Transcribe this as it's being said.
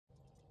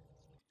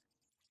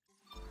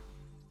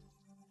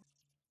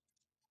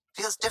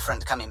Feels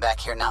different coming back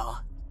here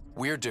now.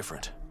 We're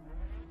different.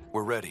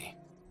 We're ready.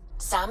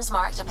 Sam's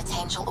marked a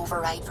potential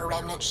override for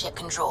remnant ship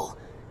control.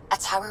 A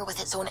tower with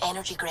its own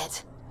energy grid.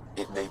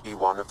 It may be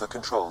one of the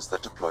controls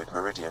that deployed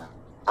Meridian,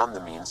 and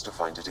the means to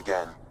find it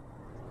again.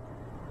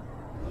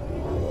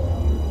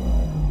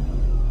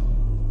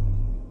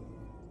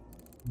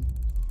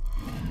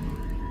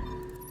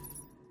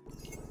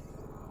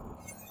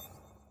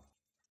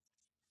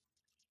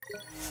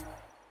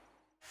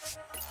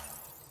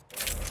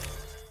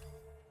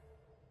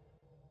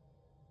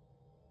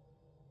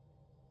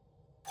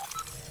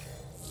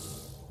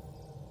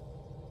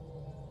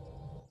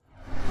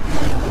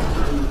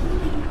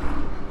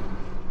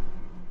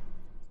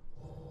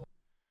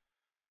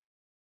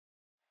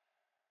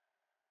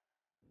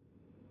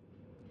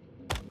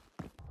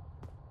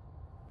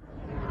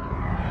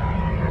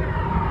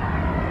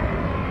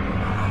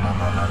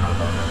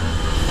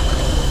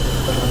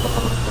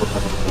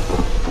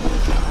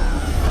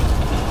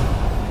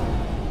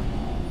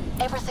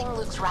 Everything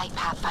looks right,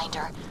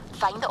 Pathfinder.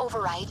 Find the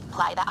override,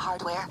 apply that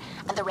hardware,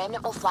 and the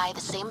remnant will fly the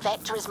same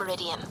vector as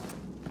Meridian.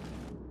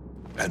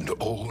 And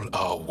all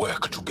our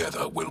work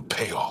together will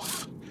pay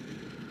off.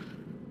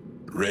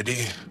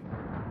 Ready?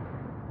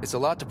 It's a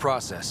lot to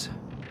process,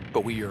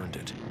 but we earned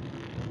it.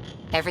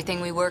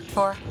 Everything we worked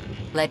for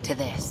led to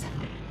this.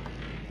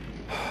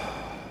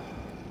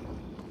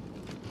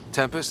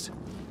 Tempest,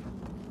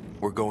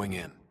 we're going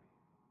in.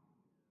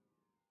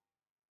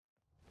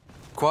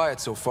 Quiet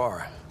so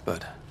far,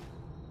 but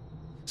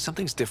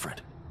something's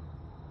different.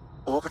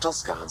 Orbital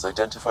scans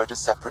identified a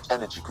separate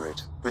energy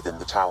grid within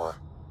the tower.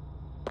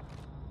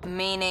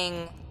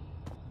 Meaning?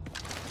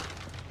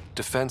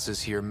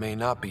 Defenses here may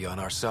not be on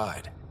our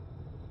side.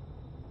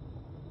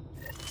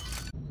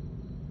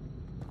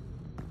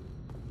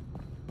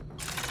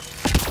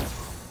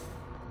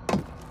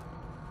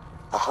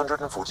 A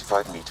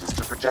 145 meters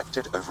to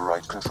projected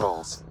override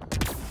controls.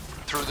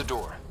 Through the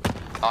door.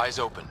 Eyes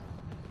open.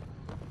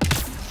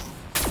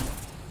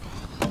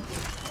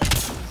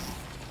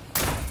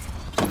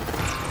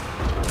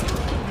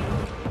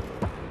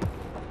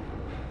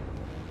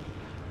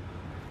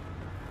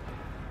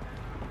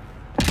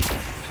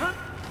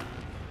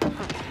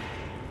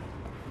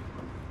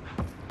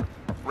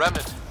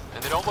 Remnant,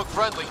 and they don't look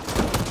friendly.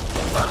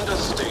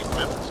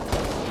 Understatement.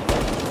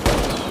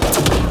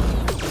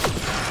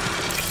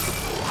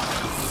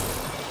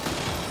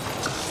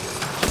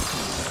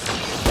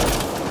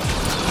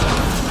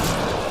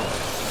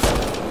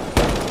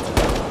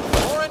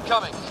 More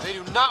incoming. They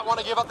do not want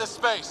to give up this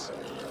space.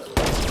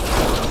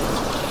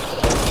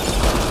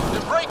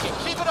 They're breaking.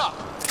 Keep it up.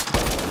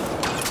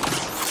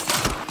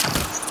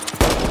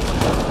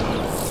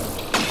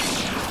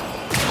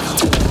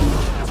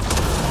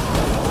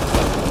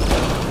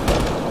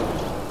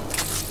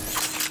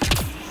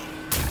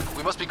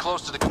 We must be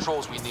close to the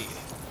controls we need.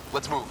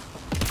 Let's move.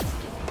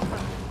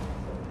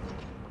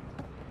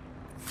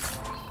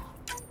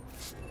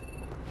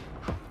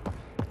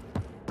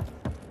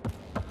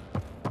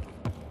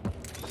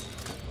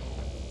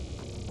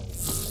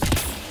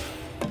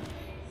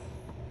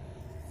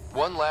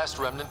 One last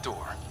remnant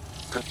door.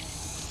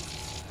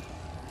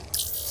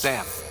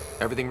 Sam,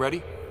 everything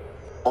ready?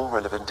 All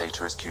relevant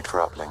data is queued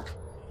for uplink.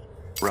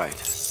 Right.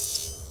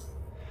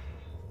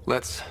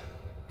 Let's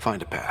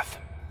find a path.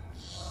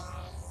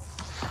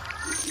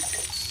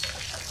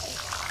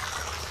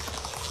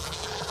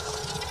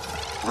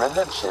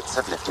 Remnant ships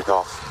have lifted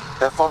off.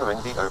 They're following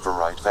the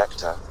override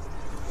vector.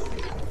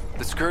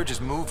 The Scourge is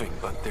moving,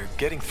 but they're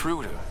getting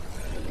through to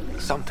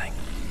something.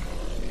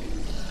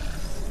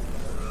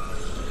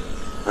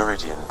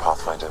 Meridian,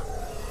 Pathfinder.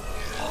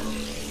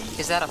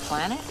 Is that a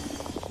planet?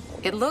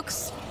 It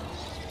looks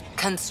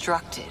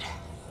constructed.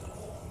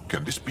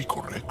 Can this be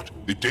correct?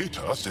 The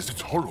data says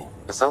it's hollow.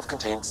 A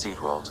self-contained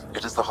seed world.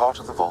 It is the heart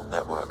of the Vault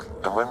network,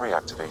 and when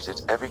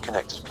reactivated, every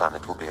connected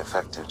planet will be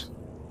affected.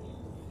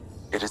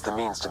 It is the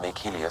means to make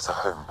Helios a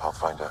home,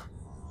 Pathfinder.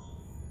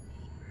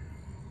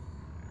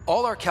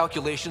 All our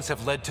calculations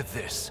have led to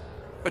this.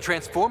 A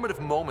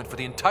transformative moment for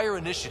the entire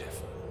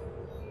initiative.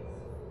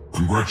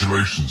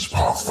 Congratulations,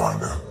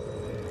 Pathfinder.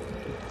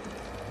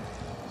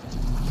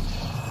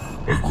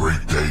 A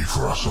great day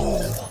for us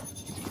all.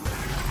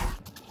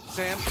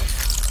 Sam,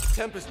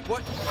 Tempest,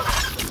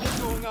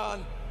 what's going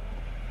on?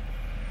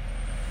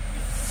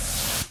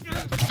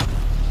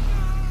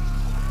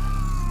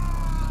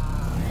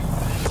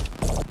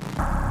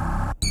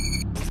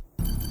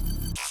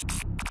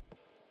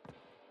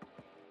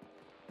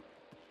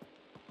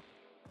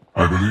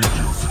 I believed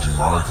you, fitting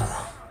rival,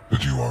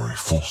 that you are a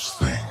false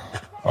thing,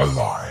 a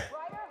lie.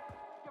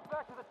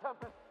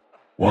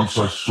 Once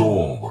I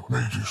saw what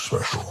made you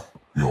special,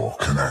 your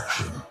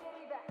connection,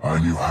 I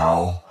knew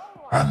how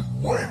and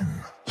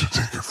when to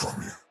take it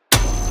from you.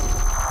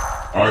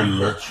 I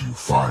let you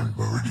find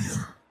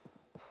Meridian,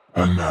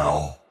 and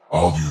now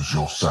I'll use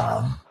your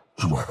SAM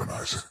to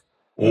weaponize it.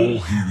 All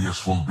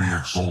Helios will be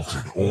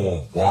exalted,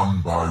 or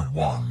one by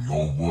one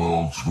your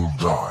worlds will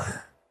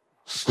die,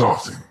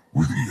 starting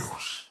with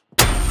Eos.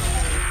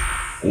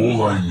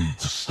 All I need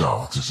to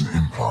start is an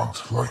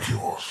implant like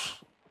yours.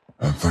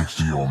 And thanks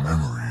to your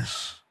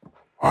memories,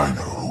 I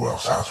know who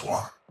else has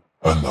one.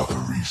 Another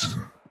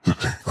reason to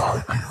take the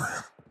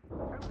Hyperion.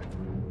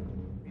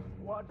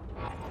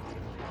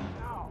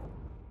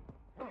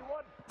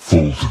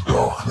 Fall to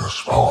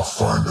darkness,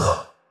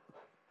 Pathfinder.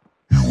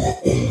 You are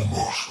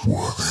almost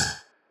worthy.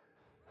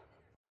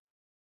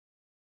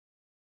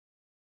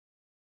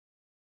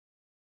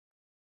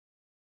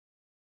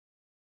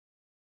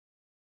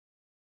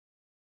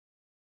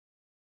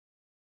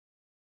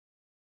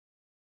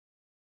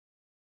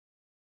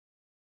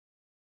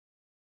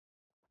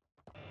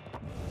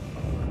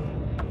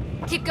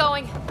 Keep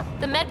going.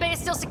 The medbay is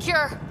still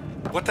secure.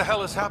 What the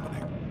hell is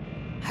happening?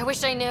 I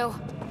wish I knew.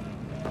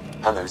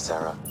 Hello,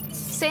 Sarah.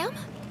 Sam?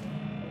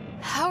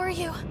 How are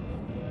you?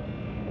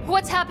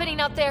 What's happening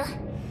out there?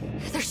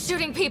 They're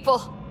shooting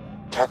people.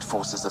 Cat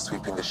forces are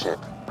sweeping the ship.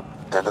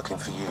 They're looking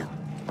for you.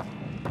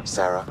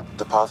 Sarah,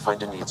 the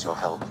Pathfinder needs your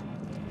help.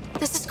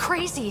 This is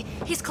crazy.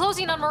 He's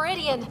closing on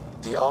Meridian.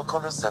 The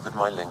Archon has severed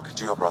my link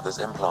to your brother's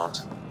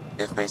implant.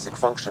 If basic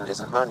function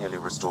isn't manually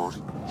restored,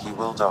 he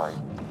will die.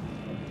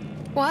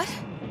 What?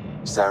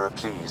 Sarah,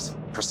 please,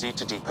 proceed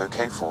to Depot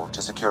K4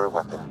 to secure a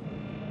weapon.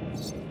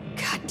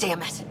 God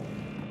damn it.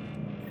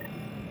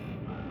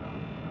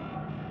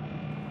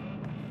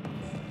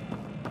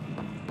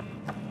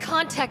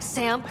 Contact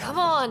Sam, come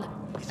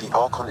on! The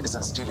Archon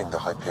isn't stealing the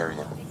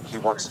Hyperion. He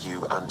wants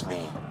you and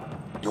me.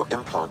 Your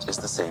implant is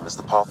the same as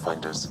the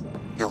Pathfinder's.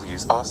 He'll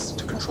use us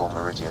to control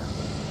Meridian,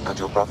 and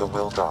your brother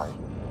will die.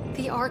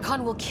 The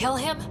Archon will kill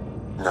him?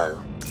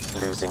 No,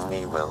 losing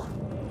me will.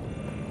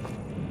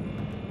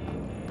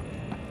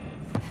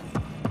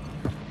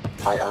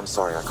 I am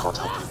sorry I can't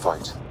help you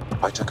fight.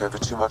 I took over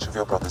too much of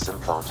your brother's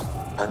implant,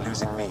 and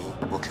losing me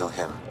will kill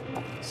him.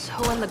 So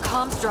when the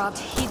comms dropped,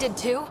 he did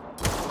too?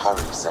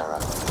 Hurry,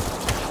 Sarah.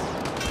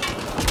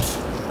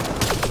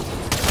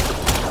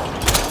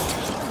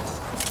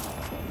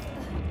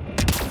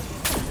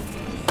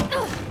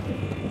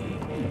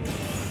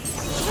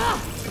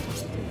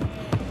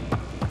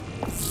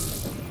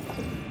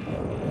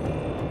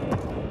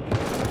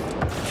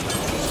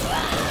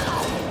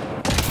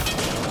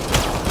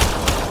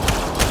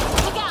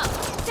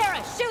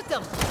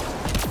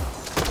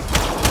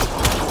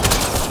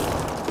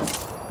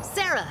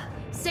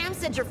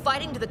 You're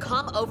fighting to the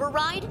comm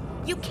override?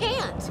 You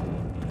can't!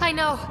 I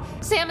know.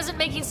 Sam isn't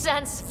making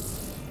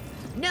sense.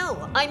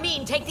 No, I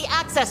mean take the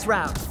access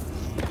route.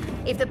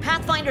 If the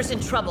Pathfinder's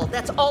in trouble,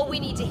 that's all we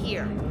need to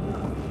hear.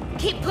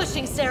 Keep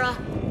pushing, Sarah.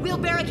 We'll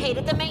barricade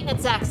at the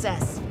maintenance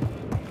access.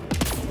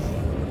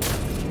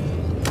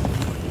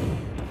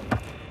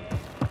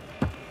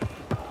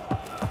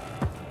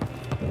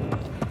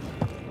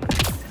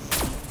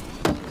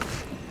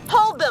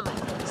 Hold them!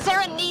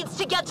 Sarah needs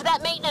to get to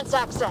that maintenance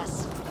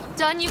access.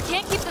 Done, you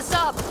can't keep this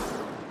up.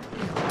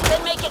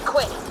 Then make it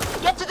quick.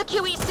 Get to the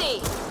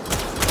QEC.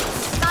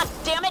 God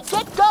damn it,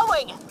 get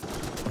going!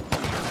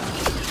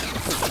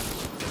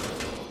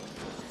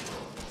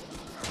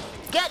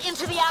 Get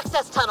into the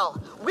access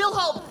tunnel. We'll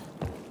hold.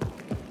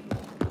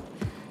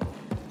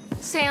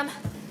 Sam,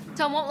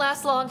 Tom won't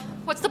last long.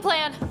 What's the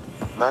plan?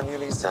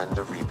 Manually send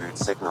a reboot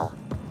signal.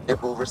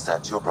 It will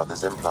reset your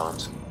brother's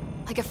implant.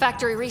 Like a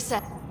factory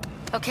reset.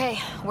 Okay,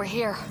 we're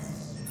here.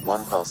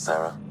 One pulse,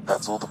 Sarah.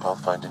 That's all the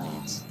Pathfinder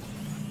needs.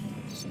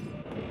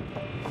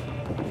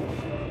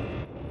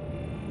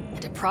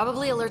 And it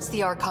probably alerts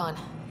the Archon.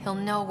 He'll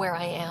know where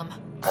I am.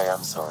 I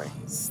am sorry.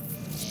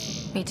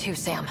 Me too,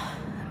 Sam.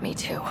 Me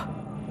too.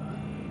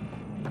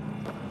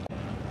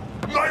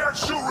 Naya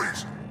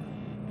Shuris!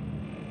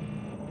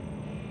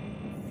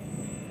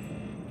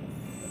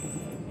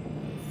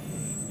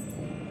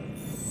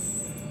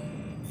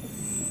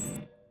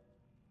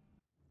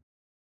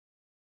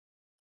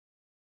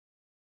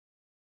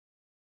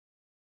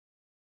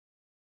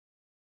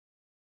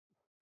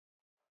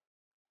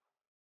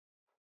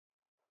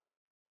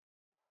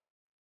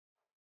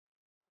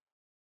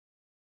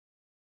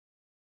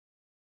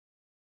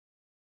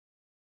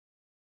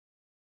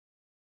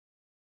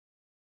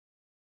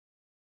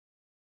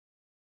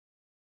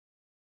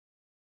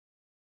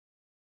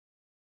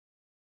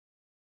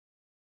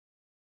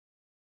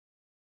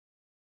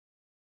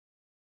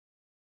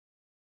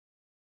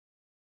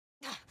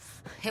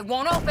 It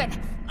won't open!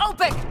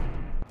 Open!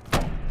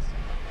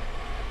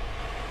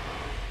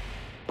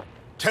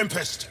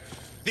 Tempest,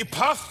 the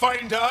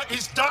Pathfinder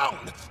is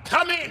down!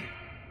 Come in!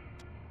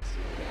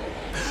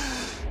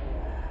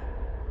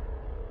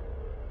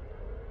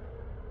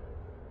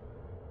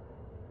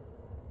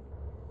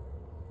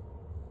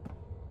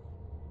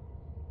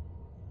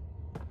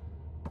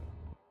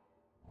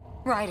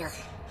 Ryder.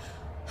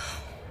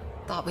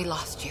 Thought we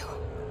lost you.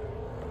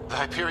 The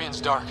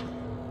Hyperion's dark.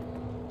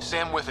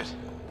 Sam with it.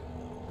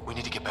 We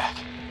need to get back.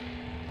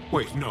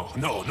 Wait, no.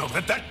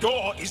 That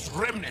door is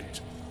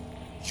Remnant.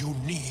 You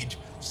need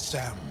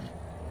Sam.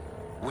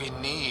 We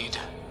need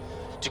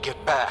to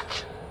get back.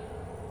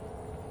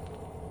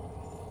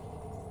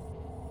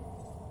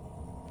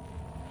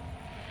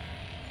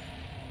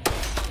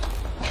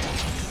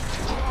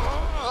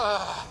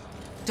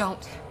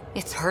 Don't.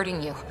 It's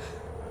hurting you.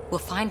 We'll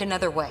find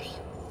another way.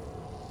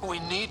 We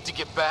need to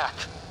get back.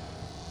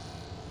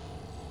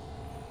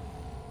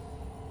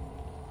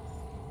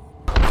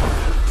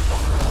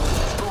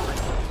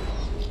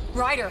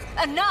 Ryder,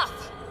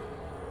 enough!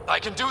 I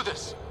can do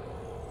this.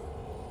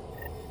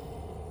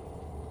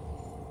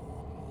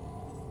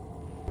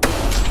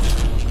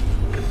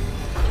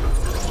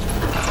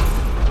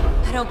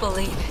 I don't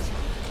believe it.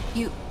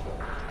 You...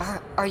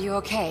 Are you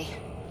okay?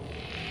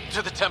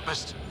 To the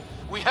Tempest.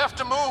 We have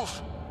to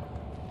move.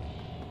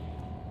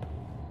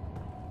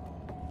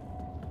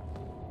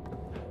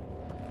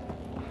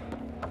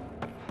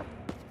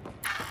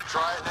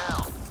 Try it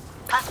now.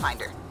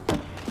 Pathfinder.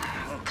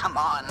 Come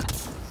on.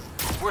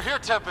 We're here,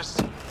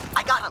 Tempest.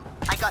 I got him.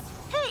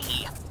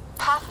 Hey!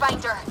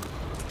 Pathfinder!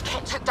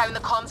 Kit took down the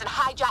comms and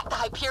hijacked the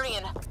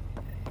Hyperion.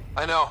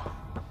 I know.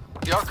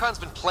 The Archon's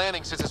been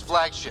planning since his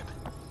flagship.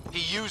 He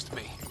used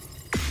me.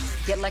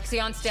 Get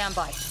Lexi on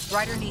standby.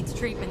 Ryder needs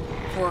treatment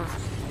for...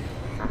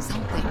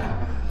 something.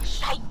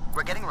 Hey,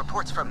 we're getting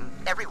reports from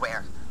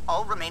everywhere.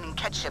 All remaining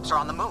Ket ships are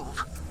on the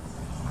move.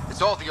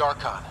 It's all the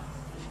Archon.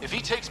 If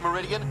he takes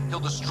Meridian, he'll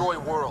destroy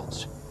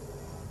worlds.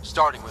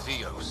 Starting with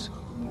Eos.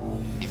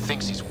 He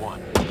thinks he's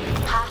won.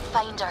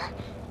 Pathfinder,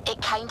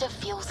 it kind of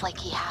feels like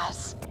he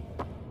has.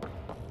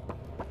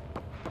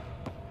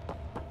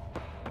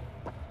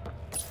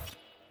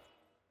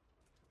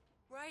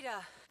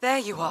 Ryder, there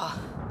you are.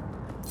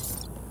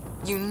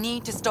 You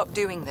need to stop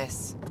doing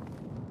this.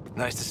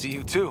 Nice to see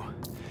you too.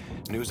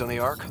 News on the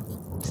Ark?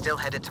 Still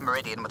headed to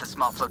Meridian with a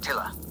small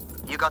flotilla.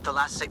 You got the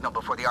last signal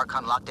before the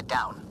Archon locked it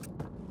down.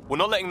 We're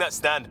not letting that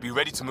stand. Be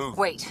ready to move.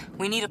 Wait,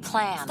 we need a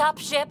plan. Stop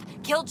ship,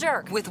 kill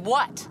Jerk. With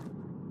what?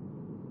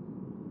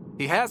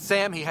 He has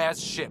Sam, he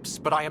has ships,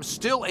 but I am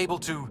still able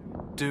to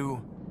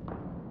do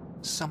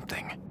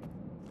something.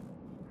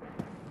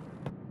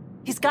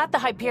 He's got the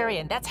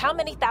Hyperion. That's how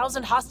many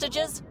thousand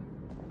hostages?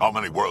 How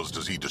many worlds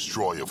does he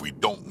destroy if we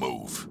don't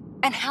move?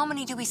 And how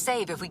many do we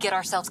save if we get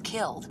ourselves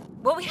killed?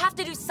 Well, we have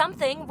to do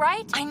something,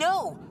 right? I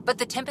know, but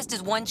the Tempest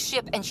is one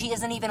ship and she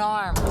isn't even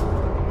armed.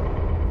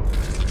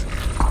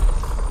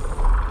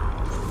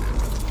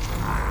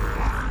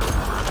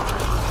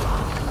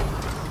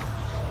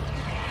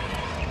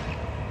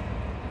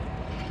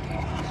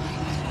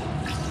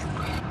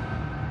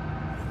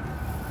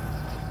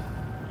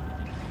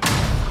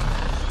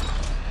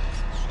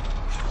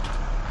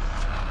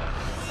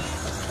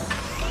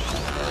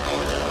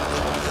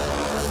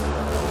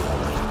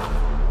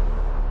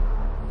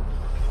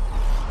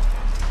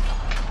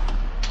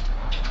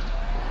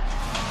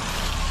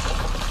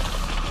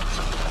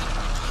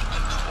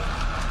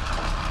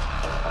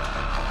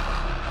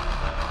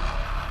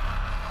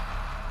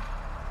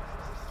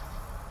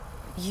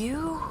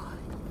 You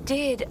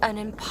did an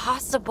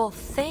impossible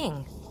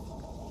thing.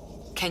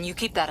 Can you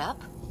keep that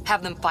up?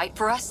 Have them fight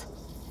for us?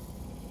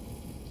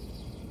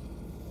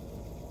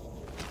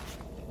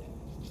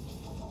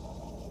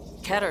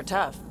 Ket are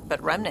tough,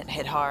 but Remnant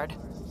hit hard.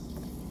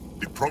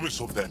 The promise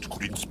of that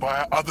could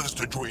inspire others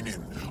to join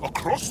in,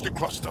 across the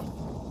cluster.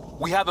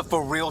 We have a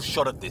for real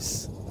shot at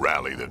this.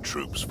 Rally the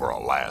troops for a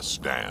last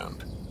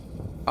stand.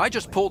 I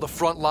just pulled a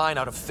front line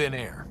out of thin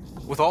air.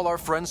 With all our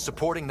friends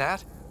supporting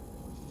that,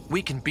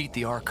 we can beat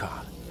the Archon.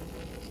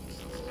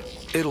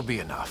 It'll be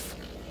enough.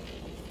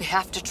 We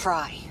have to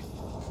try.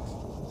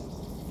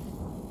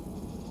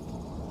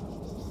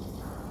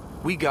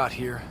 We got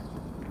here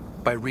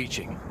by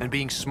reaching and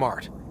being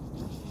smart.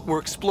 We're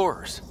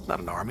explorers, not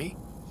an army.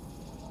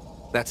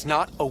 That's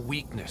not a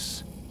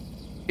weakness.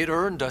 It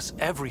earned us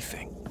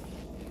everything.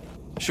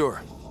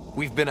 Sure,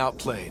 we've been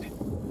outplayed.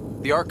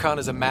 The Archon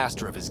is a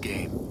master of his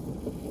game.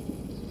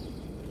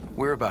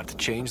 We're about to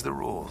change the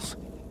rules.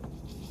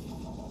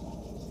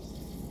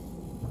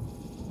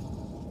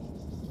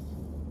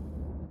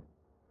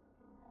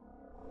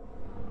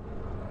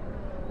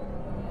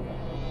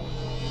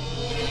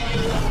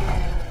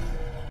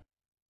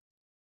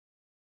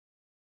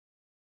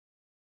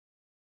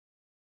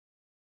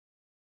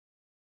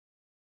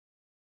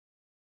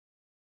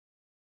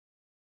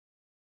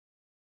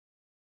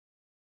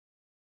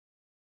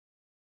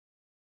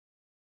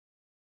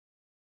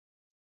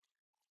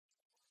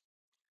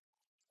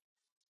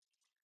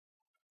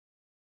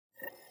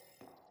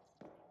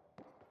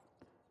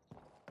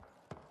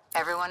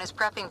 Everyone is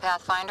prepping,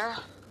 Pathfinder,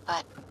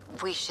 but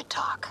we should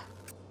talk.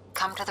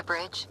 Come to the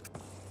bridge.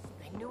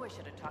 I knew I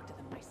should have talked to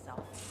them myself.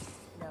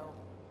 No,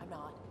 I'm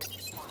not.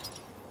 It's fine.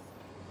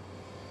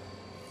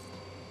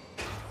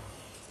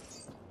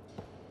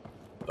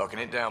 Locking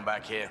it down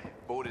back here.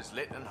 Board is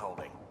lit and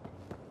holding.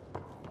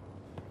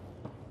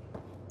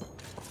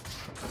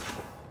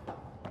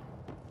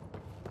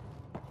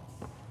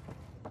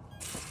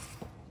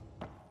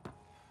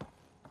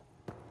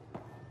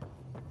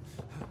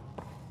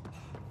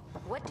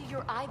 What do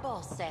your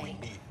eyeballs say? We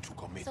need to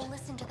commit. So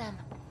listen to them.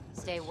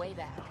 Stay way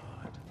back.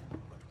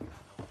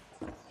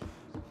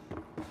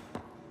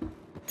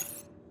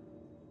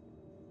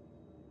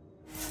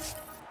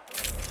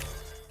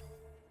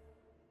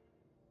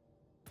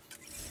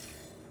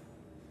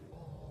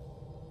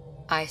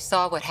 I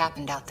saw what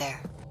happened out there.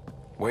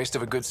 Waste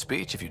of a good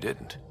speech if you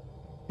didn't.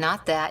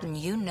 Not that, and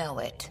you know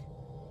it.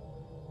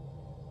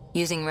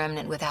 Using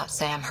Remnant without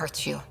Sam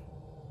hurts you.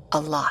 A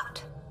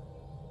lot.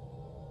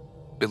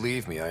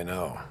 Believe me, I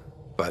know.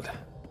 But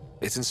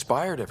it's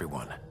inspired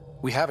everyone.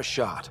 We have a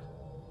shot.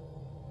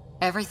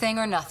 Everything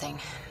or nothing.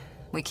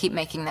 We keep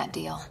making that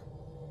deal.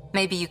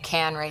 Maybe you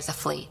can raise a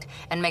fleet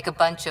and make a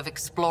bunch of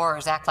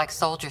explorers act like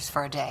soldiers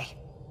for a day.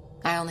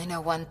 I only know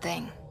one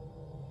thing.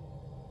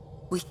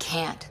 We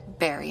can't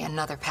bury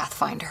another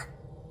Pathfinder.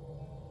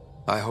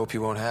 I hope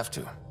you won't have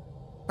to.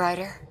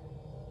 Ryder,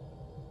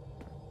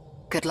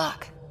 good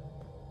luck.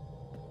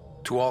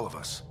 To all of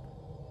us.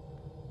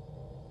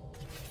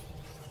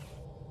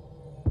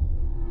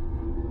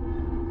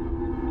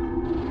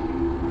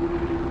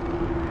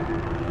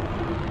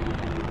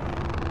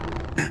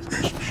 It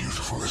is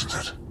beautiful, isn't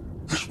it?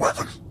 This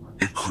weapon.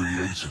 It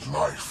created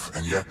life,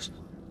 and yet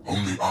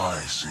only I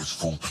see its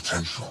full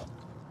potential.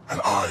 And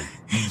I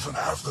even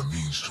have the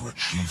means to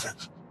achieve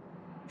it.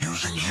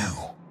 Using you.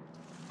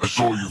 I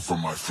saw you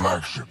from my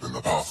flagship in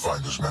the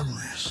Pathfinder's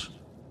memories.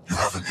 You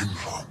have an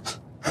implant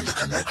and a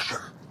connection.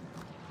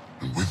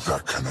 And with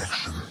that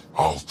connection,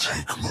 I'll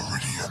take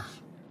Meridian.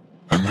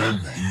 And then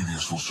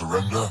Helios will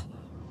surrender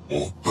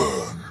or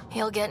burn.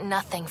 He'll get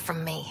nothing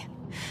from me.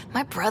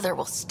 My brother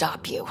will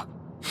stop you.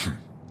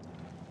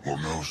 We'll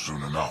know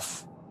soon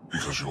enough,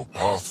 because your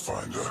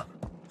Pathfinder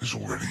is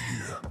already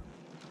here.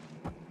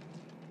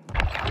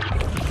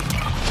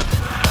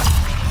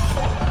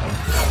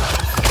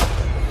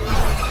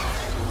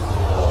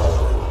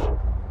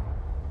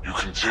 You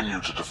continue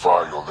to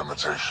defy your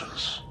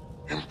limitations.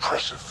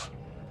 Impressive.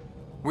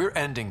 We're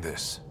ending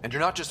this, and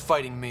you're not just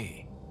fighting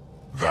me.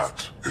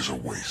 That is a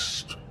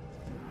waste.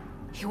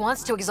 He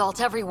wants to exalt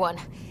everyone.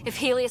 If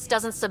Helios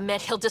doesn't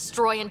submit, he'll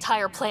destroy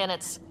entire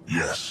planets.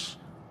 Yes,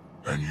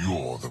 and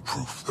you're the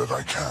proof that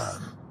I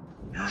can.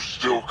 You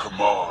still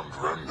command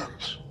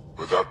Remnant,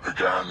 but that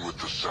began with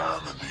the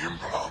SAM and the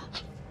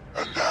implant.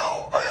 And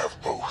now I have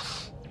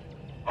both.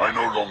 I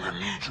no longer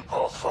need you,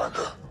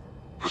 Pathfinder,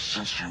 but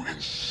since you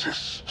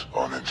insist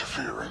on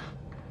interfering,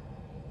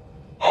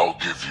 I'll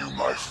give you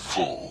my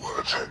full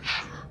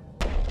attention.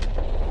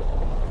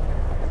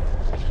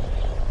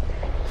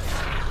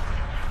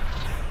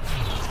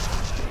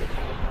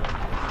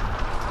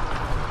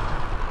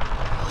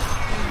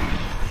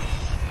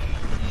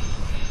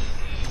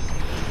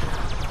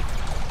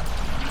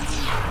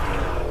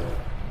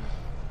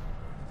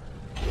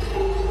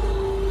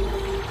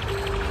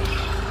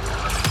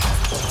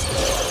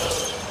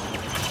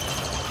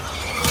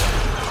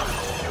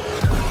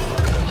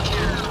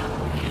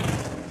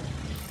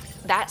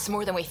 That's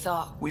more than we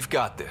thought. We've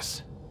got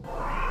this.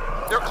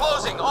 They're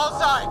closing, all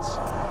sides!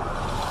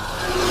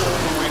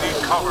 We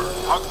need cover.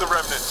 Hug the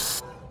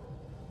Remnant.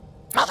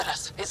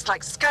 Motherless, it's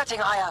like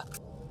skirting Aya.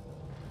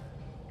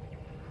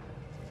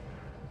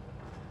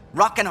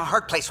 Rock in a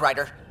hard place,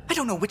 Ryder. I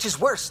don't know which is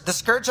worse, the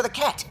Scourge or the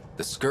Cat.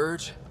 The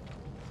Scourge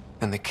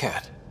and the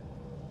Cat.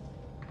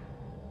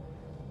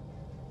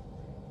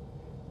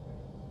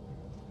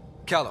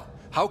 Callow,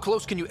 how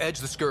close can you edge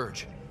the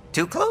Scourge?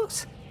 Too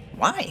close?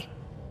 Why?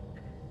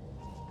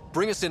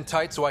 Bring us in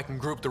tight so I can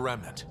group the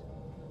Remnant.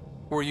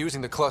 We're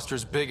using the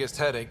cluster's biggest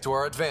headache to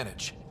our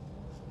advantage.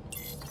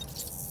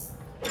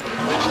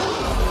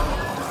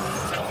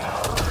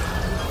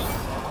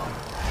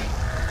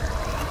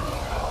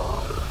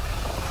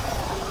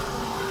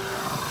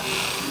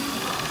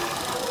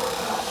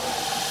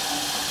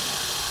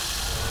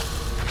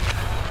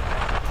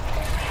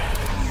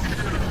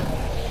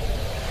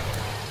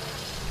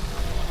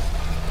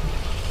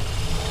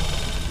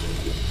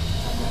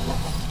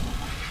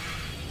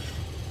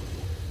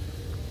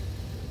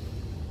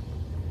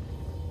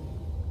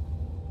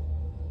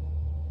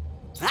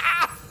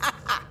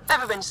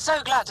 Never been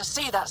so glad to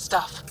see that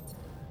stuff.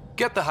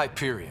 Get the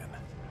Hyperion.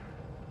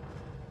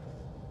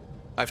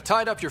 I've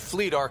tied up your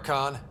fleet,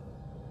 Archon,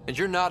 and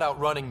you're not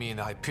outrunning me in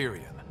the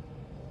Hyperion.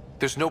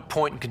 There's no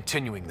point in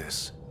continuing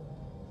this.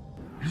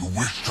 You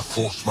wish to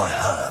force my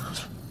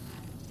hand?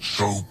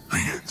 So be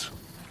it.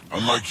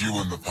 Unlike you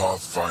and the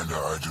Pathfinder,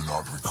 I do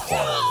not require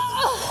an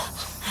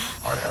implant.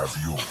 I have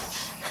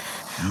yours.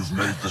 You've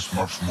made this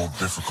much more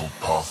difficult,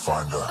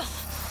 Pathfinder,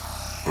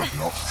 but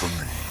not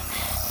for me.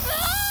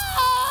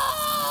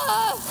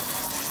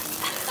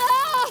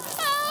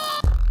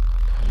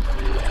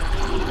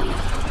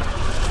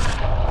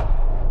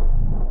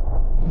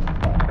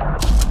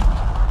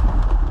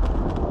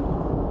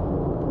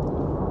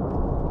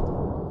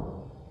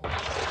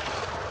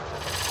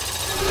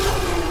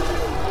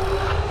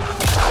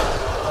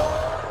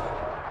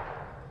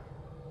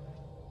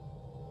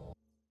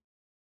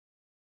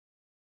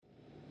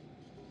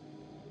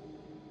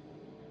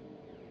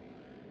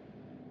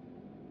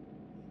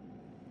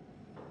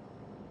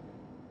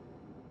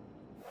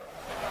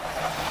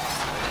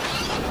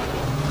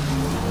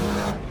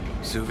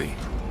 Suvi,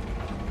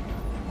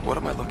 what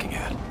am I looking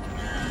at?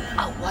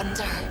 A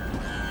wonder.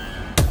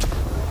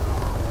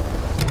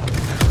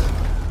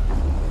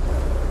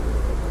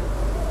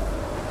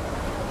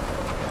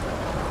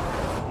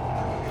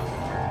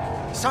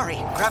 Sorry,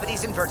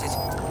 gravity's inverted.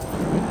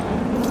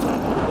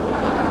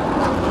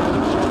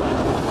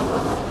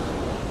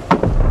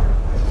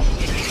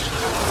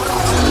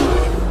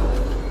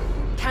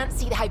 Can't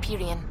see the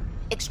Hyperion.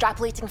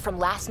 Extrapolating from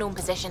last known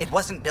position. It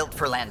wasn't built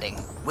for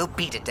landing. We'll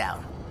beat it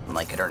down,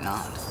 like it or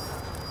not.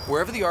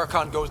 Wherever the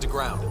Archon goes to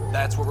ground,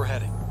 that's where we're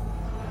heading.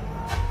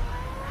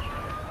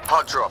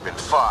 Pod drop in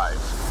 5,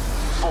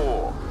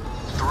 4,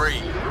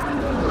 3.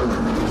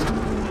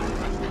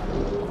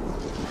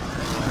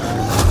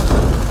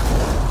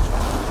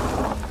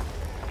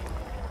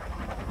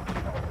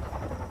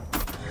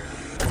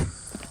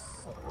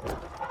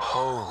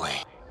 Holy.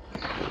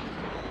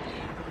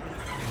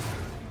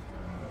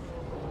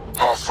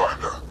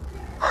 Pathfinder,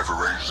 I've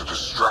arranged a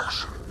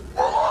distraction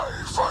while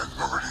I find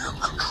Meridian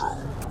control.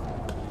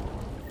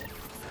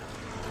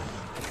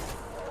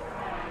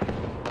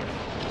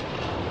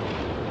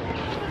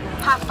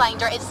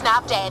 Pathfinder, it's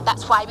snap dead.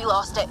 That's why we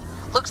lost it.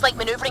 Looks like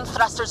maneuvering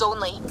thrusters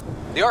only.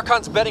 The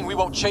Archon's betting we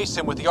won't chase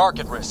him with the Ark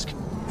at risk.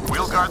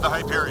 We'll guard the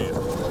Hyperion.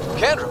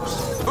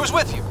 Kandros, who's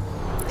with you?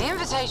 The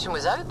invitation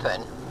was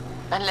open.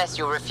 Unless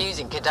you're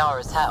refusing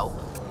Kadara's help.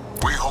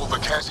 We hold the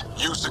Ket,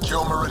 you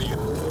secure Meridian.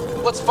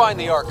 Let's find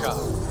the Archon.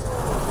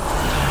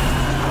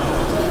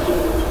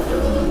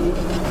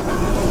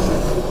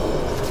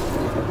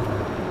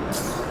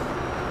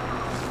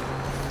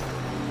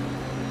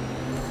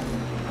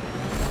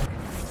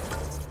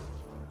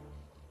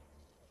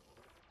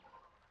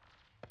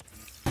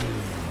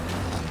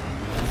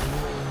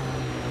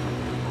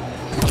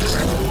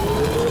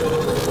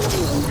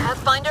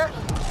 Pathfinder?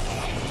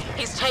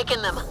 He's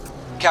taken them.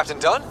 Captain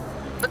Dunn?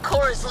 The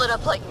core is lit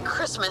up like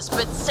Christmas,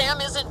 but Sam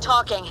isn't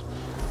talking.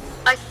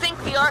 I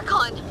think the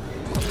Archon...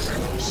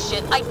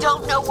 Shit, I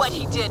don't know what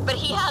he did, but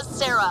he has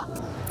Sarah.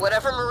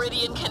 Whatever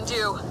Meridian can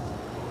do,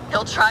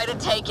 he'll try to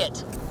take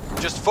it.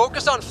 Just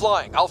focus on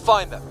flying. I'll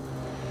find them.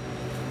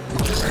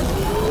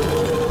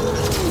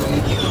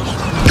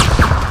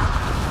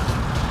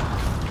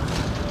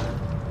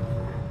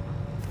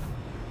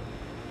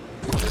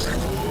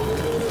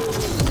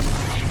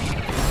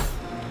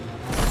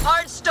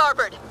 Hard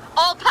starboard.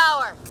 All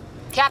power.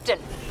 Captain!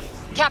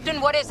 Captain,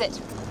 what is it?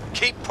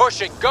 Keep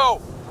pushing. Go!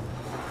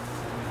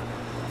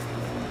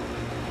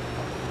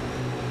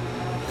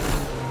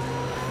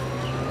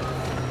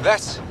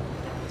 That's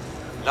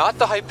not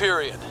the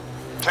Hyperion.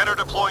 Kenner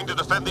deploying to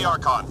defend the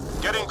Archon.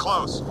 Get in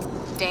close.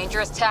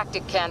 Dangerous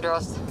tactic,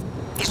 Kandros.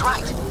 He's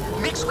right.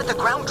 Mix with the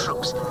ground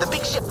troops. The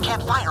big ship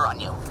can't fire on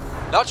you.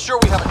 Not sure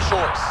we have a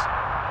choice.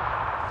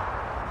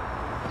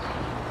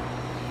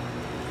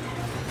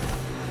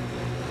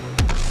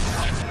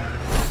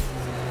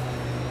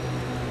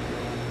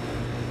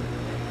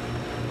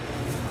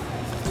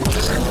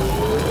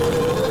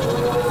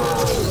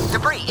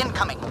 Debris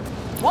incoming.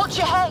 Watch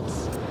your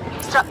heads!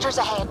 Structures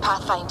ahead,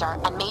 Pathfinder,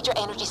 and major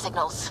energy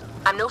signals.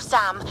 I'm no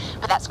Sam,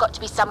 but that's got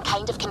to be some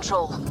kind of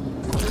control.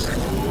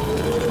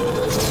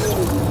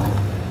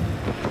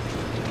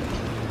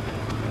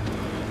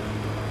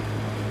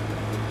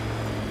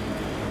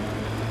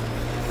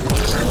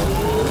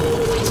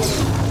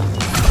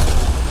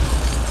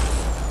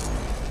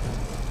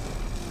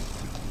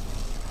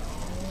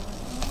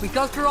 We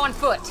go through on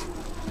foot.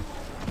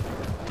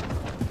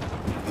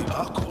 The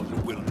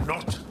Archon will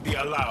not be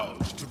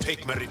allowed to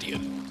take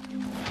Meridian.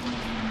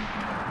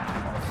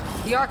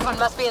 The Archon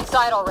must be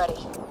inside already.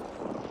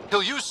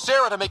 He'll use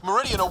Sarah to make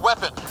Meridian a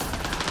weapon.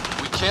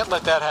 We can't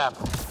let that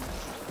happen.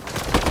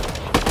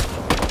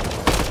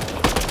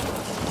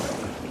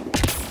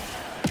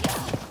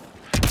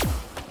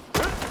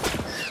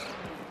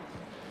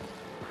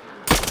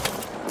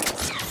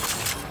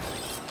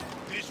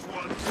 This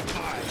one's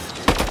mine.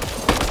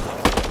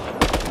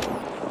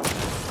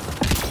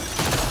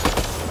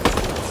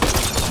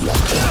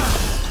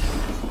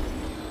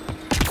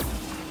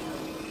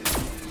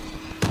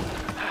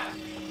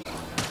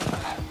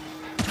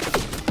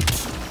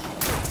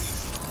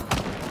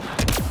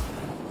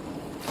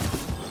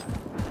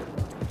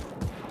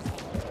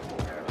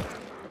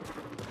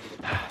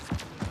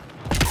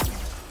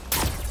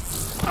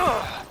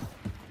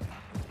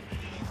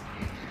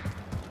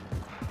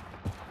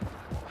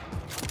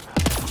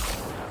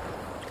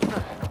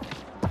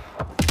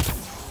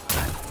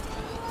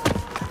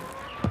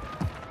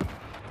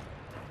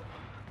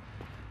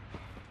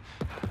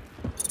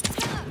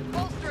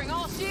 Bolstering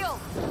all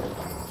shields!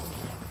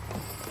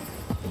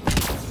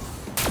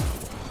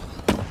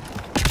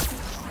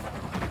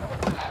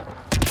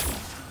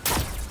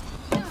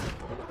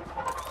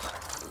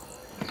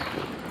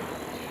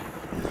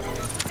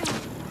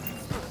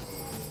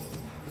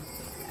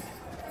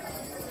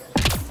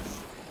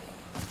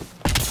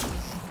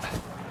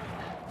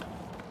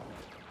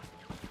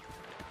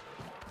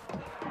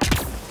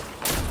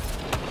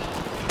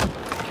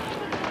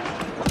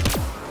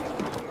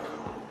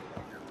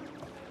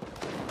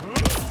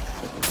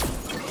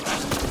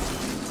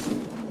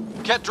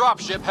 Ket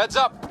dropship, heads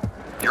up.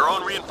 Your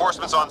own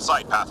reinforcements on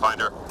site,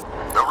 Pathfinder.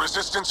 The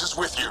Resistance is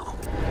with you.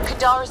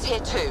 Kadara's here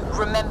too,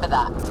 remember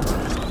that.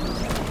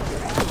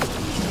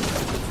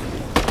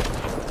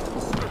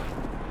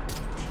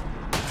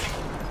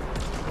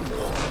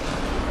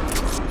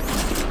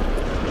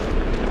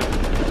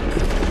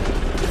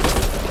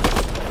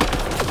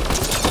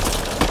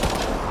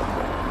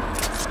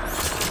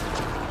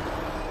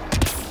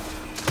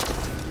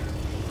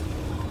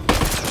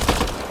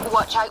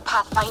 Watch out,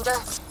 Pathfinder.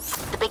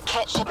 The big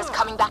kit ship is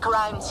coming back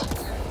around.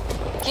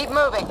 Keep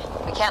moving.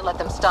 We can't let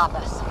them stop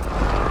us.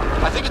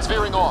 I think it's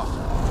veering off.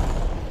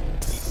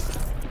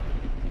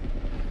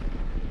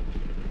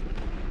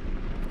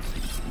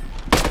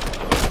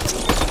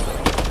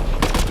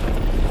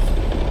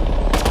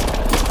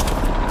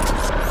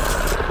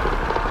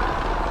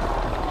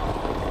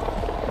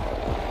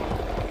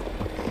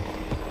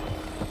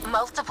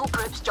 Multiple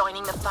groups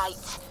joining the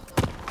fight.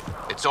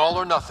 It's all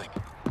or nothing.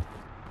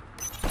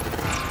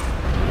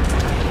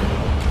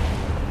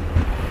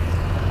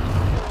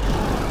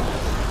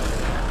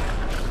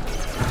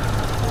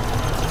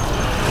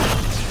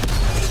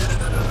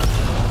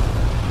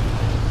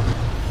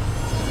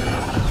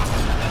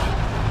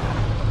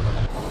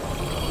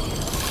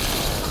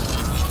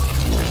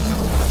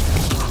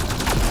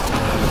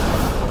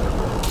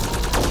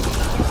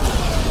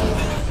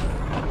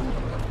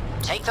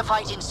 Take the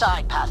fight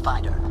inside,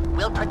 Pathfinder.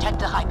 We'll protect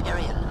the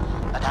Hyperion,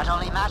 but that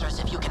only matters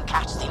if you can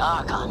catch the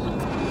Archon.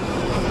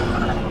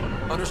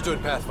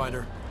 Understood,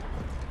 Pathfinder.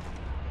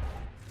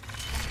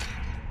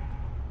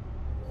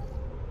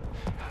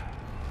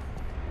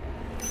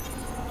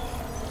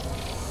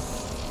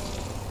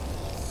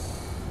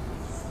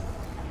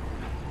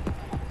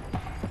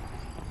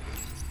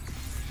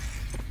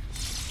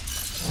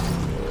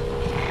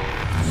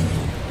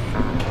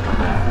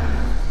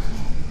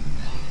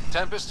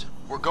 Tempest,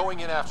 we're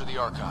going in after the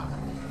Archon.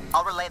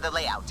 I'll relay the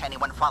layout to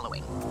anyone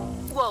following.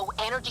 Whoa,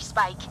 energy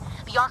spike.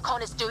 The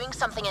Archon is doing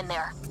something in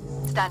there.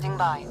 Standing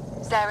by.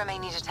 Sarah may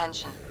need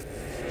attention.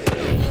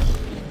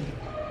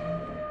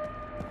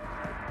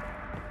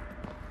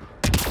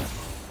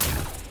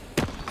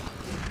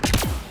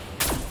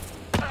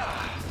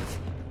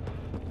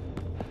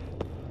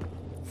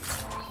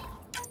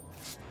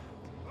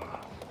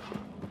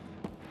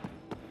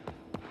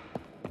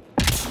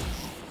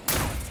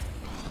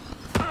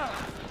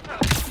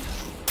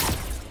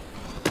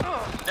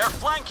 They're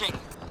flanking!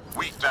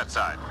 Weak that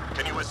side.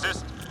 Can you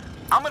assist?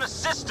 I'm an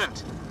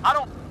assistant!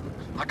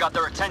 I got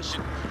their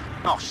attention.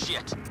 Oh,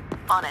 shit.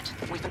 On it.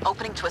 We've an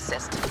opening to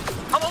assist.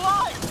 I'm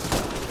alive!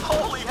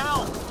 Holy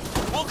hell!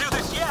 We'll do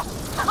this yet!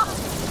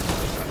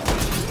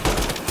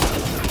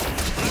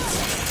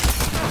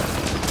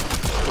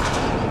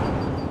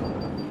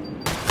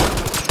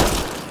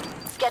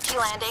 Sketchy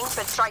landing,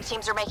 but strike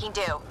teams are making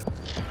do.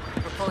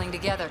 We're pulling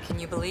together, can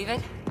you believe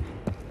it?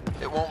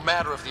 It won't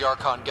matter if the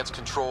Archon gets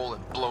control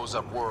and blows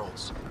up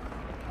worlds.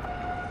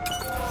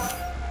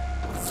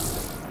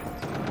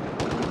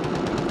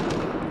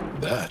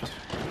 That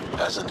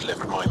hasn't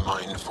left my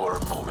mind for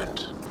a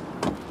moment.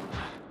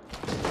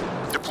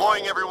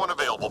 Deploying everyone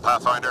available,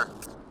 Pathfinder.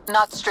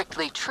 Not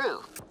strictly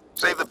true.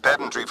 Save the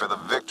pedantry for the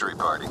victory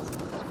party.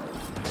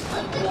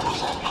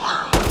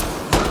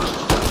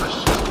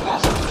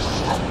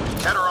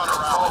 Header on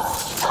around.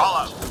 Call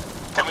out.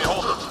 Can we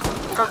hold them?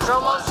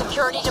 Prodromo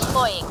security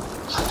deploying.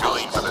 Too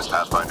lean for this,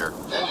 Pathfinder.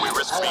 We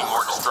risk being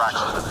more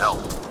distraction than help.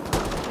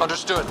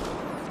 Understood.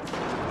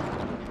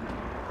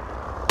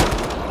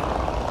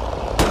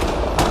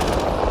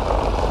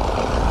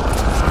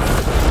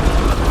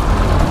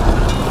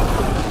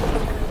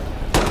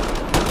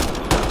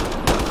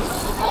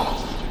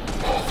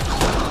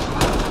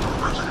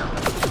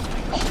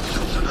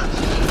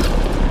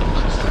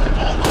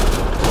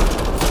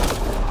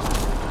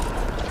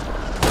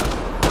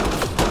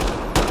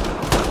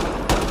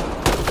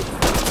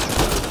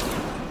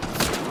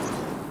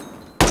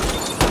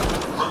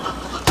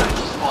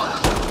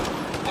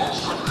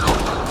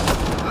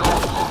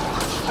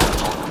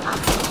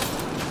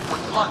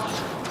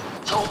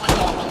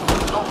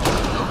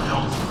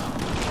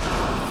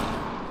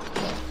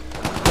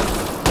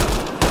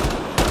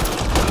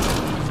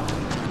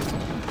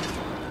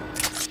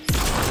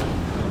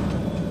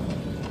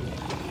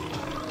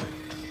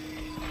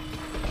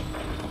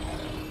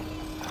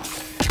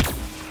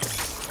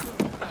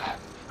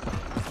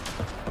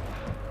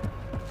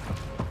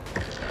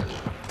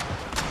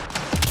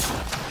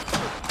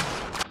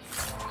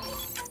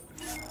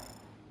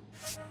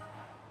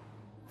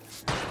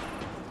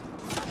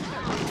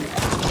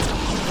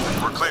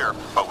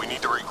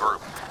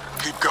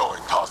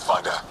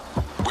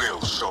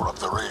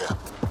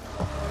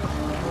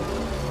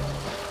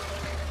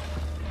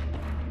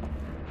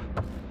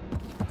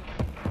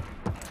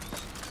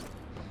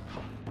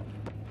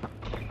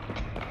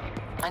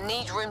 I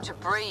need room to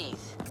breathe.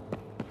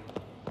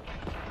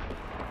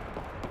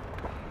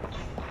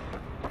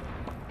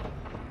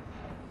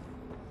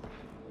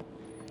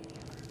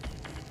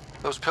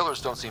 Those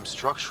pillars don't seem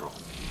structural.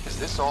 Is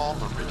this all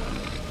Meridian?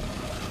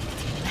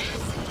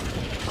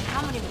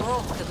 How many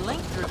worlds could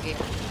link through here?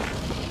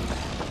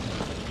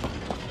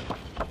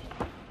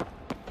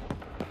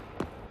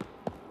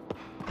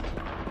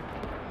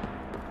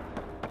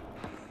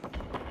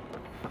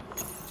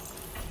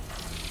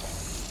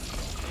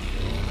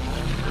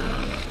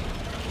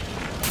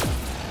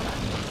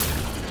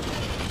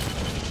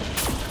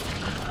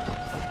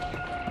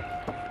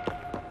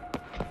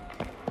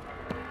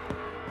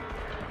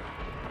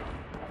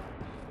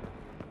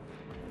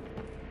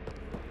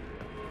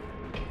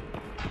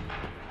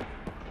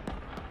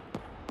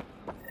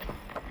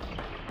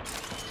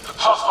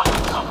 Pathfinder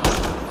comes.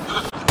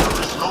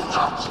 There is no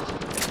doubt.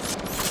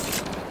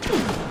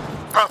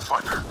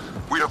 Pathfinder,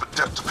 we have a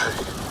debt to pay.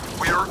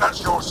 We are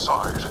at your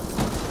side.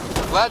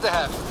 Glad to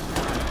have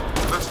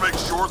you. Let's make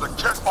sure the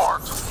Ket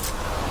aren't.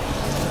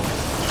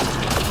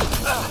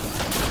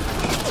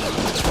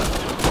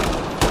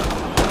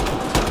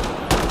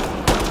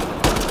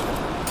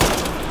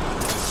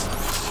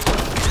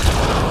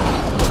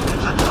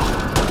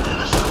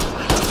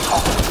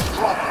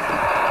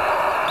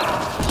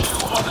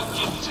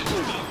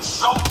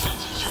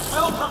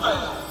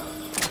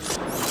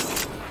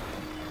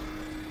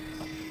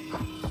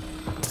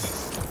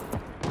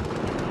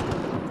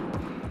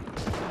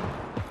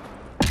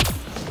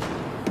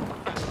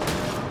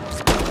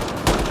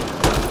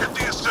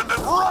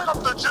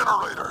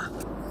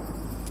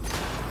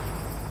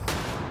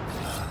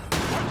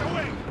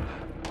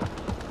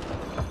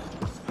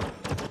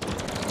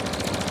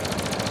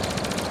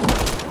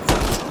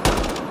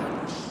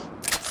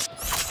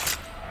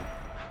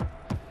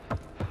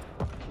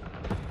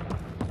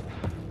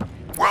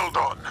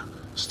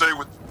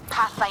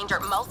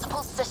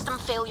 Multiple system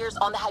failures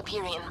on the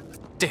Hyperion.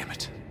 Damn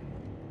it.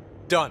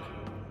 Done.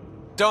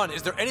 Done.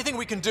 Is there anything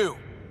we can do?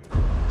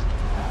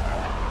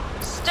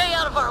 Stay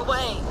out of our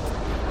way.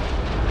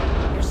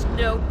 There's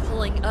no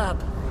pulling up.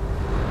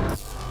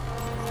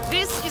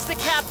 This is the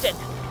captain.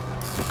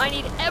 I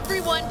need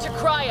everyone to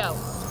cryo.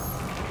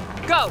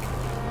 Go.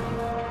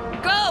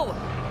 Go.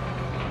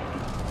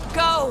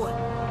 Go.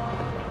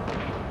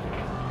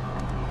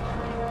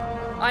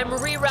 I'm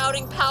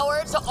rerouting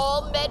power to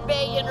all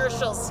medbay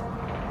inertials.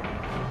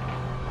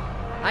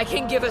 I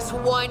can give us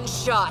one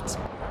shot.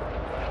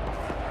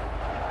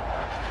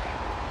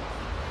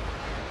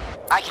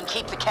 I can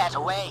keep the Ket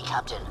away,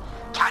 Captain.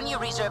 Can you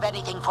reserve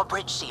anything for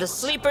bridge seals? The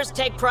sleepers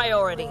take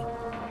priority.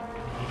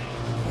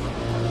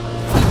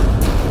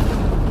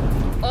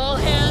 All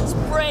hands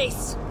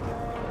brace.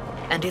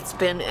 And it's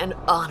been an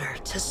honor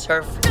to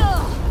serve.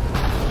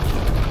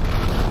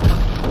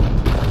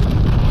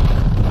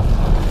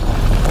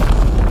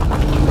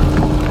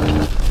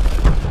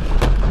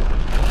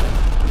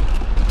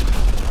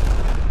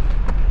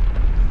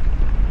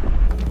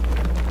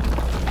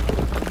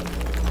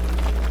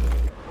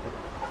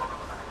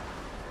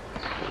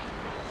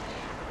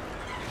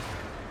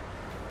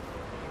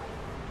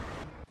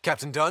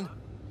 Captain Dunn?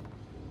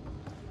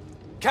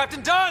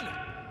 Captain Dunn!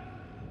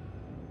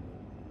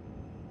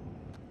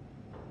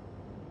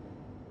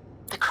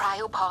 The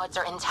cryopods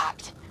are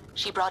intact.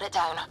 She brought it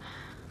down.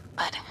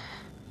 But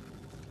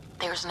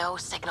there's no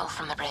signal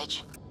from the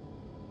bridge.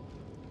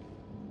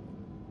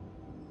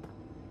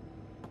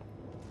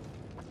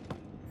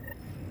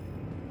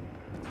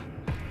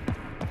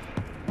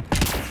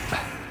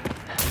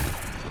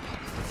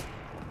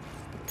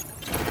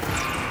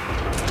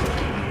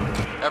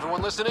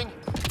 Everyone listening?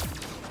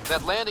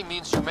 That landing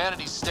means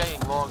humanity's staying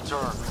long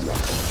term.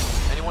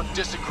 Anyone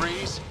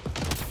disagrees?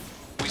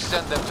 We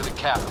send them to the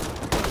captain.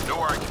 No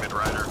argument,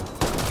 Ryder.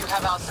 You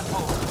have our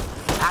support.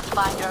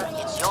 Pathfinder,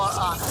 it's your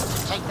honor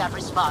to take that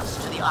response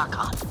to the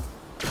Archon.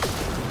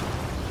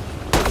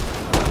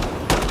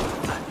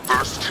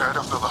 First Ket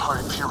after the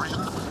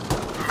Hyperion.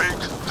 Make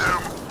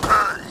them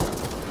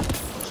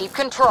pay. Keep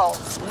control.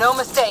 No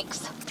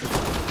mistakes.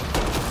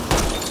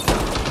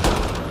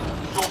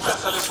 Your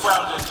vessel is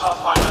grounded,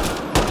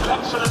 Pathfinder.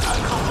 Collection and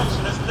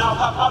exfiltration is now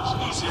that much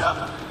easier.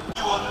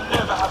 You will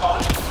never have our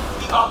aid.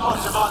 The Archon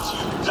demands you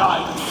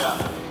die here.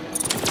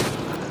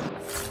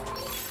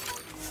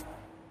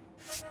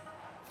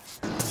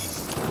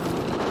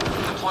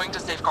 Deploying to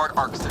safeguard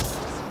arc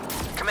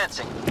systems.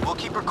 Commencing. We'll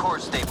keep her core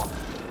stable.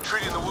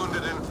 Treating the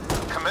wounded and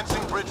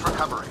commencing bridge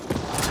recovery.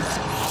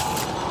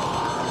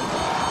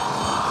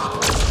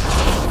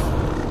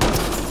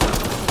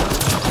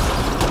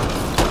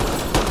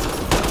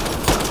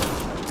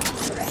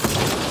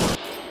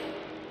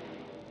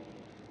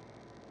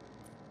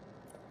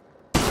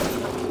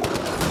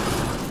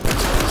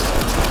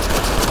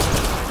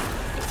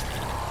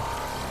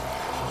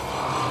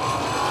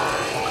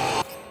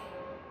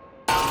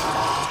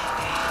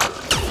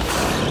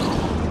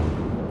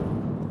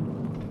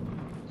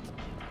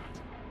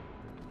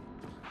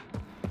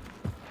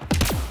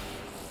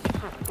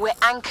 We're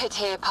anchored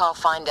here,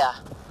 Pathfinder.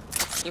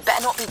 You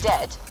better not be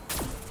dead.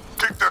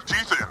 Take their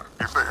teeth in,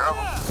 if they have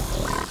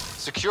them.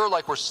 Secure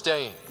like we're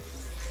staying.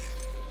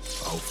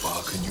 How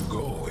far can you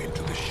go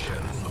into the shell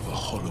of a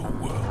hollow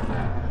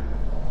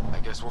world? I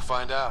guess we'll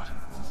find out.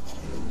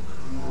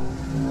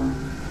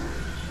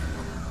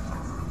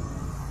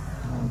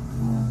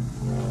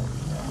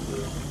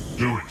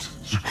 Do it.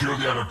 Secure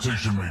the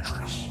adaptation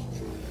matrix.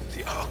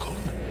 The Archon?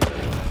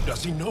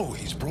 Does he know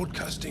he's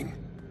broadcasting?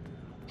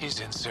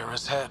 He's in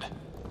Sarah's head.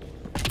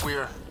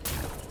 We're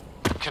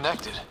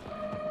connected.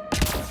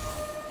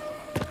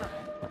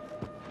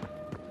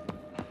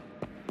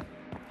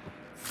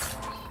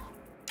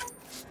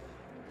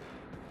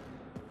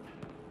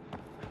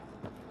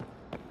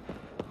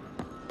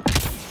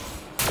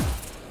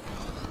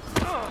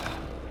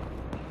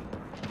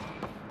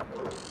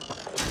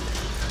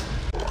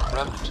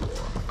 Remnant,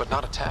 but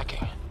not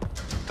attacking.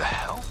 The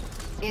hell?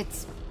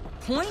 It's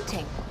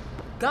pointing,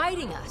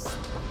 guiding us.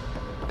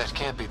 That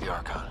can't be the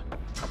Archon.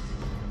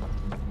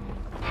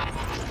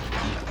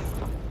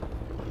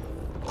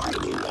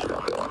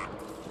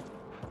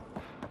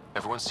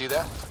 Everyone see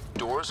that?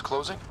 Doors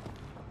closing?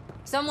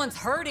 Someone's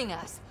hurting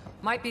us.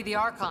 Might be the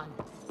Archon.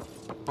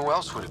 Who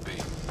else would it be?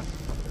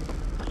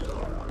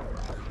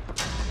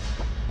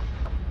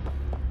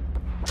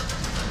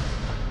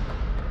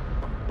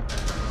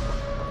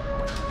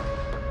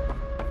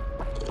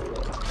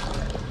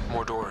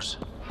 More doors.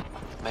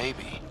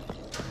 Maybe.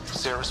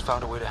 Sarah's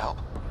found a way to help?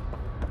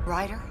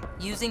 Ryder,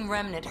 using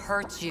Remnant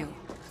hurts you.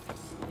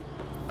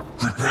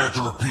 Prepare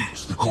to repeat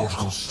the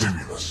cortical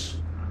stimulus.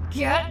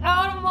 Get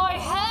out of my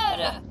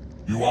head!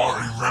 You are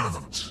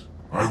irrelevant.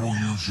 I will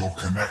use your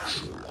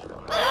connection.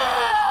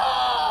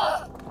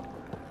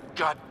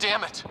 God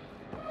damn it!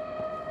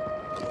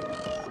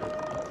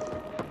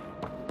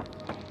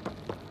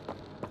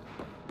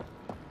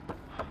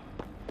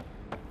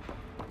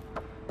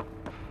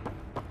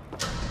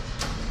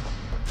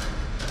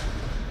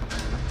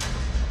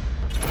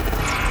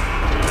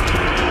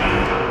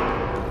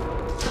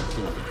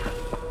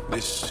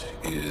 This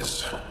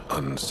is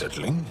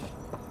unsettling.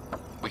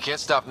 We can't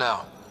stop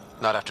now.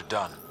 Not after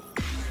done.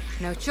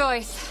 No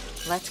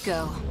choice. Let's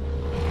go.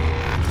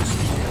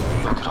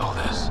 Look at all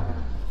this.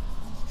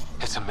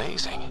 It's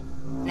amazing.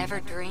 Never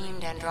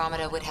dreamed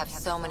Andromeda would have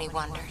so many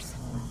wonders.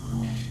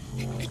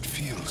 It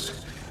feels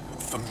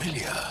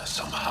familiar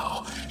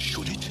somehow,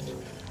 should it?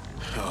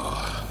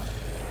 Oh,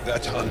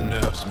 that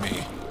unnerves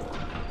me.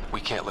 We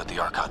can't let the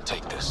Archon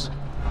take this.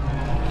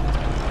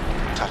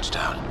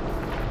 Touchdown.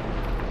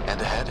 And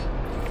ahead,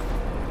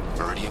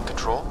 Meridian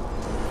control?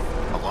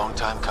 A long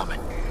time coming.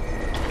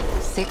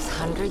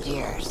 600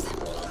 years.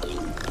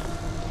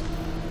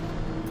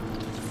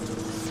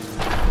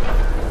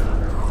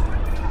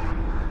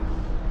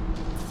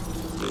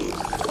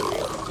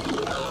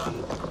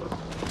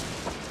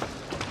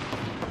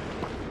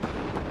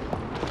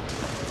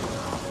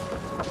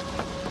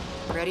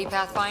 Ready,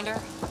 Pathfinder?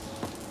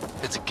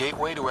 It's a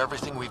gateway to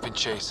everything we've been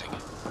chasing.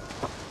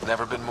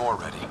 Never been more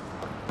ready.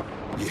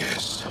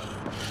 Yes.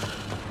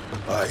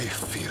 I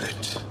feel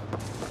it.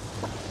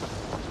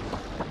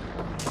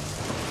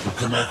 The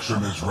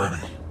connection is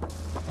ready.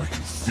 I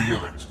can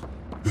feel it.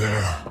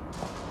 There.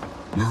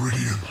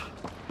 Meridian.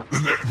 The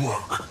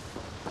network.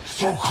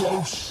 So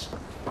close.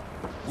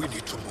 We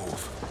need to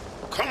move.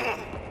 Come on!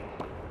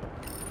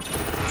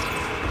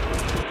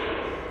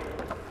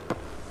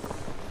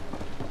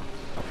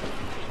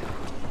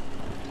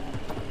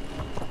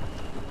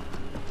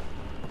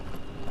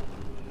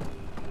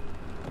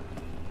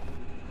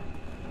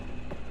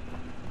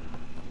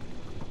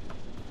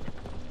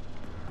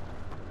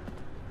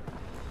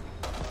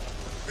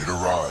 It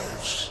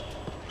arrives.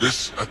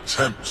 This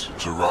attempt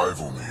to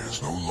rival me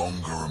is no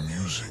longer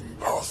amusing,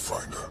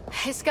 Pathfinder.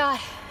 Hey,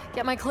 Scott.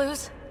 Get my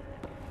clues?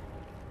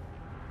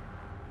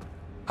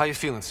 How you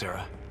feeling,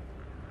 Sarah?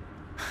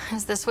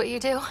 Is this what you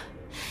do?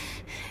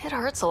 It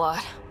hurts a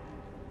lot.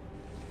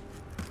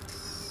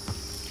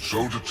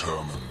 So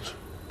determined,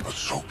 but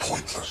so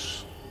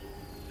pointless.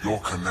 Your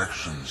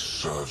connection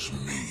serves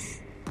me.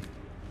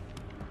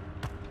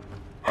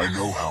 I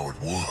know how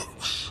it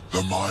works.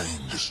 The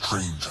mind is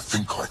trained to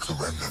think like the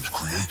Remnant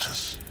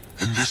creators.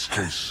 In this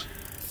case,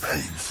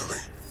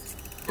 painfully.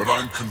 But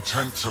I'm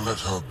content to let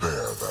her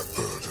bear that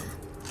burden.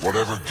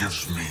 Whatever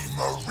gives me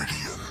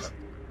Meridian.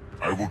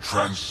 I will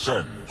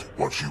transcend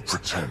what you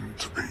pretend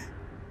to be.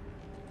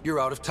 You're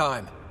out of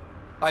time.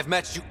 I've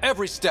matched you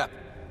every step.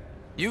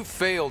 You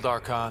failed,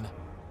 Archon.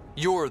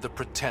 You're the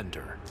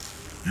pretender.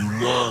 You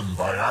learn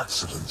by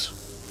accident.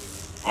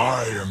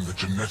 I am the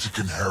genetic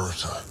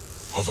inheritor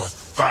of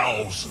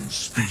 1,000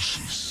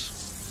 species.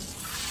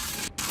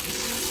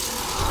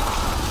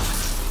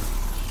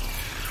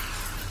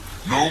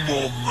 No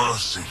more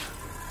mercy.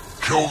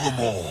 Kill them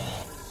all.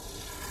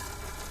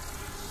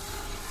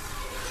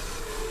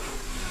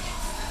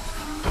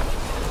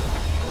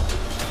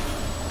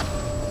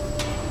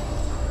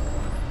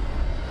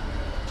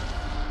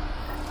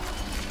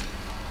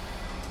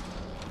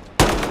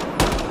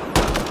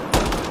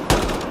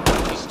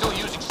 He's still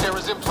using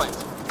Sarah's implant.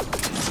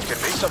 Can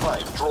they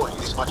survive drawing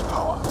this much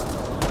power?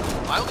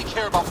 I only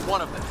care about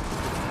one of them.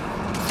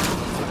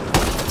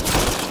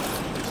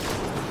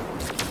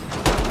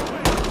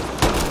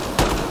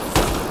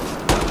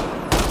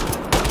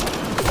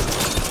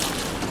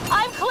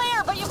 I'm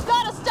clear, but you've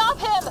got to stop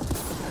him!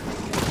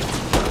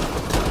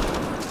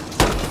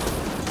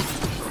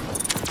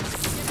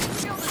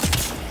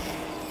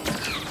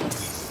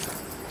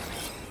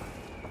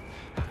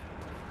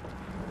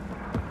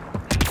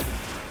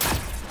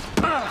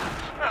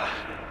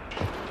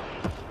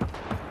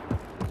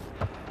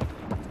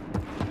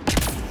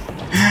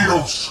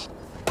 Eos!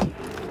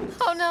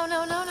 Oh, no,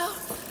 no, no, no.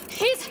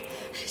 He's...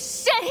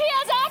 Shit, he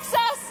has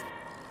access!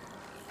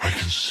 I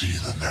can see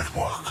the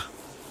network.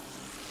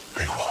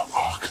 They were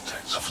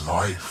architects of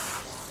life.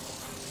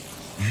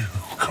 You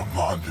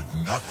commanded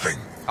nothing.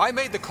 I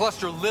made the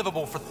cluster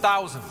livable for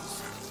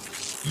thousands.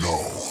 No.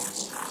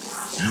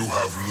 You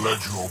have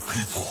led your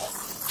people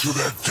to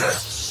their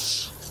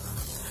deaths.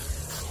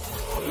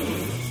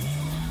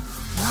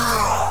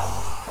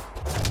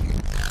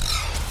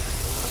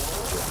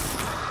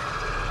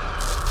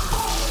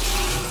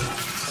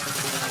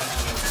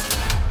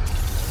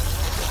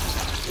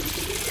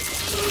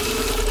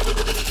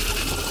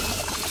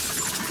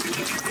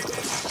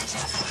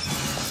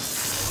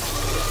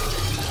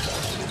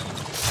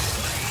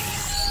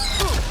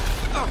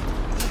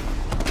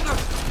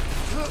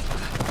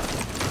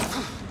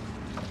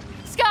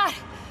 Scott!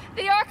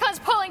 The Archon's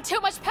pulling too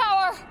much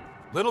power!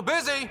 Little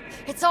busy.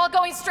 It's all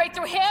going straight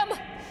through him!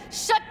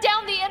 Shut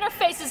down the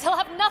interfaces, he'll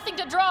have nothing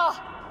to draw!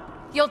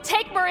 You'll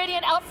take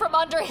Meridian out from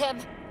under him!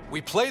 We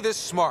play this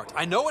smart.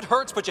 I know it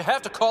hurts, but you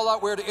have to call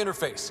out where to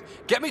interface.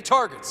 Get me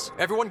targets.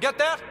 Everyone get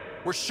that?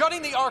 We're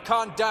shutting the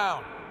Archon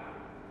down.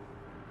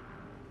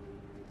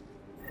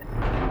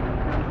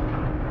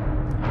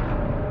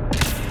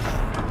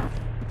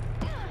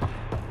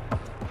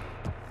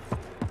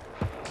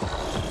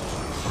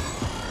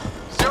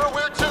 Sarah,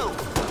 where to?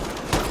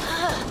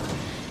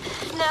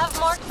 Nav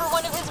marked for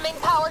one of his main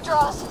power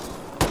draws.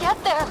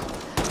 Get there.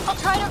 I'll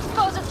try to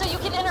expose it so you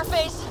can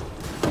interface.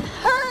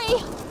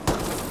 Hurry!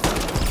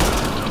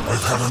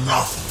 I've had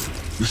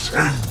enough. This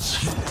ends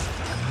here.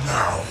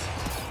 Now.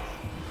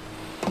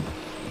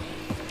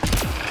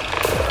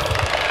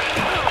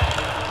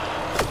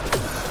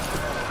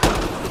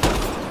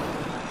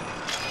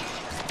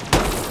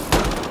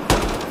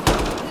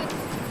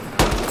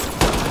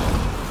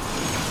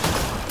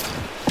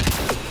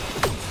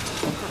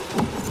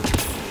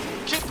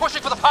 Keep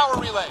pushing for the power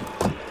relay.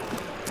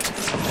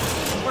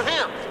 We're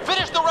here.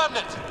 Finish the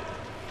remnant.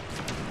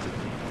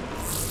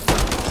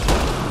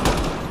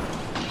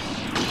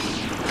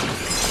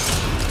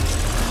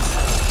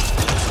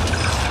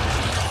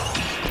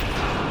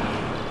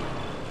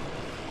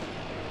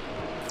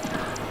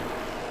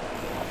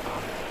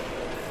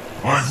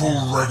 I've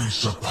already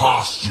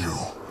surpassed you.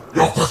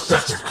 You're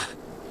pathetic.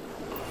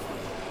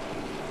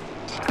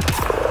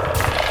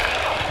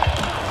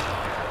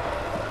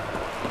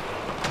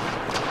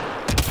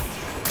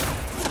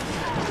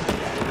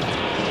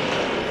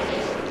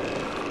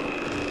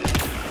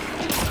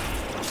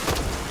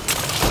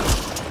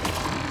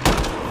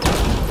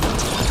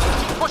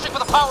 Pushing for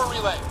the power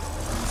relay.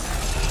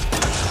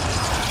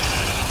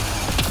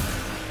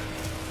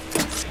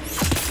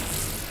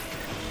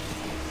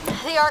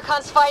 The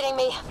Archon's fighting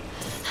me.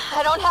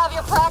 I don't have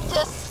your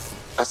practice.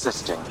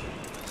 Assisting.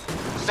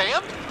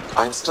 Sam?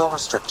 I'm still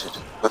restricted,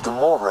 but the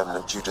more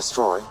remnant you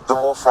destroy, the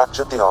more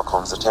fractured the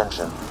Archon's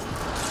attention.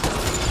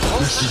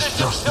 This is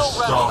just the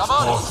start,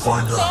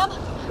 Pathfinder. Sam?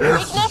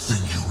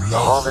 Everything you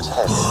love will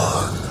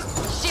burn.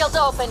 Shields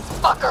open,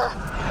 fucker.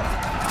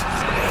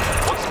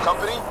 What's the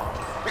company?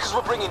 Because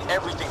we're bringing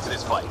everything to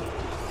this fight.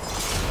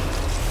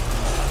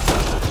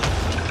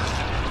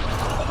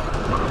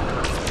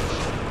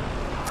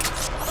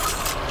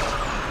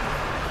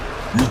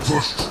 You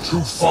pushed too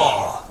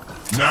far.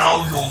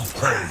 Now you'll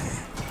pay.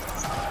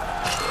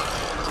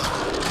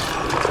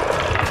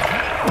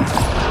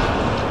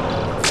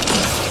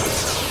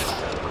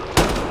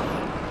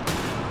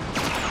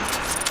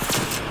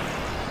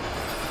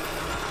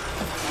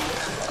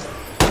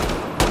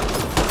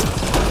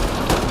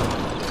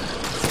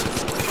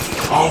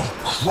 I'll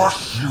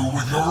crush you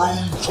with your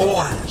own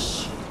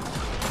toys.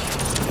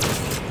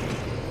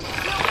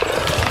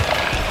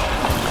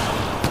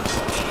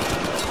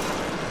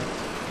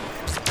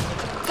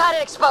 Got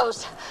it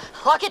exposed.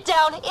 Lock it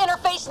down.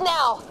 Interface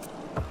now.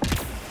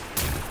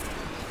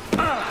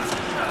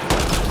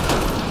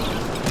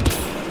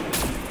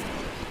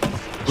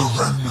 The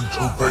remnant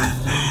obey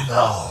me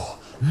now.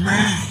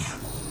 Me!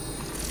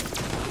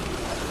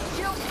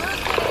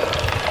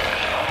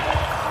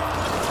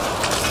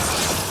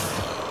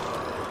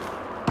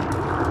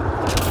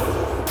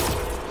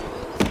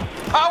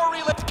 Power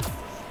relay.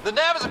 The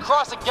nav is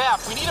across a gap.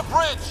 We need a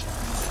bridge.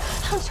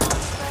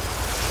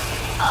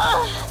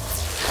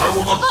 I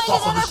will not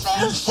suffer this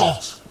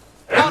insult!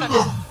 End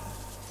them!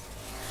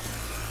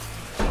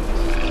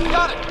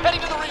 Got it.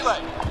 Heading to the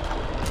relay.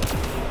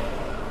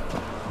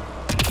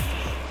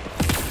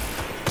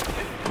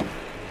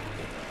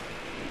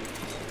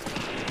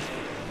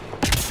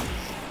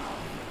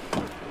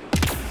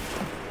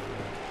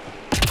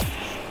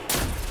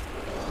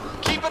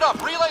 Keep it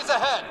up. Relays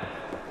ahead.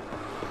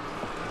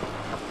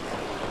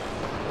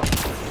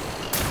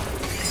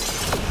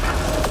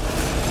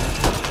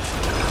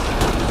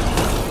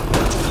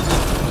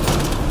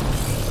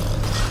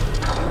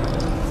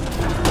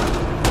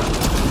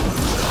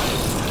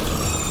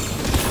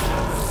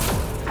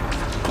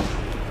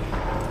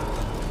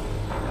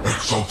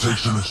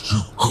 Exaltation is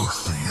too good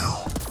for you.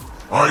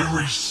 I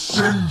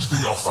rescind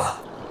the offer.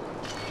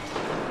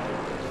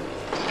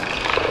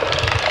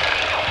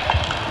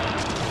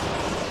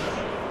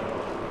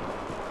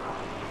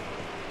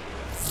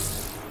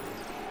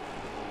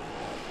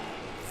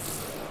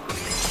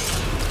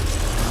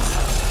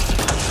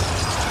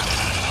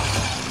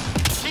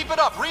 Keep it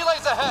up.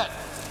 Relays ahead.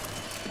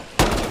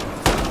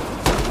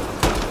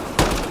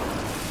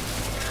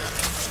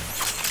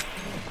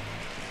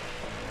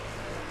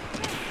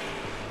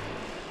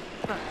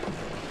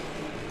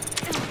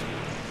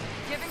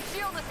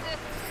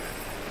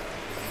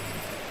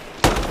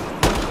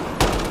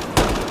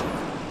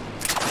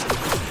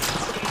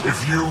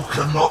 You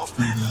cannot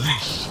be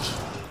leashed.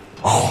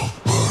 I'll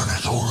burn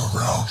it all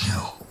around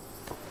you.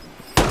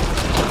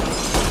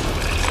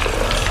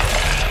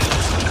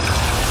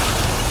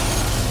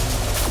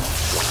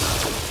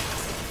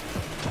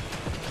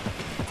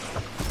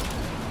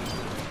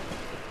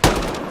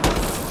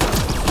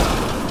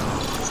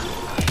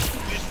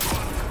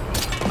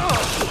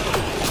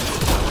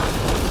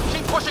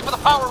 Keep pushing for the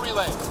power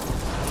relay.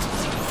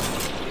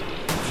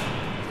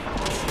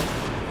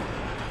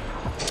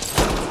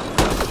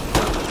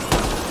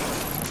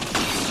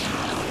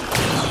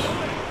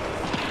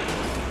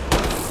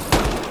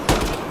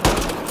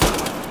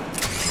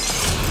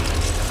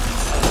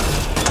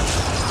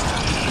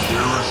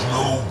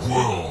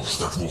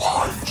 That will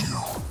hide you.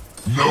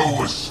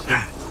 No escape.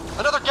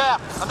 Another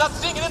gap. I'm not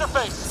seeing an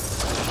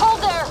interface.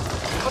 Hold there.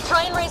 We'll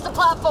try and raise the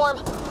platform.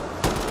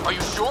 Are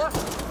you sure?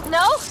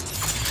 No,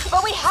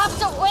 but we have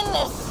to win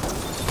this.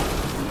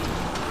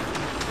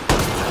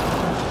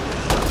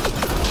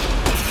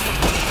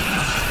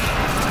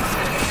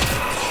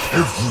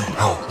 Every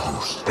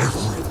outpost,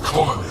 every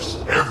colonist,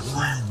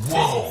 every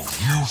world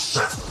you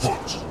set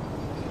foot.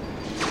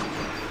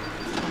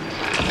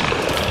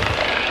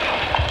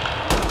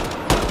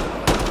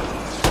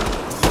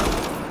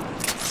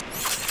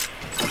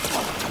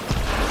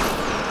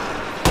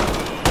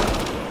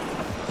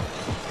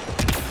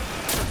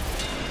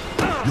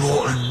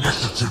 Your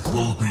initiative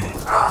will be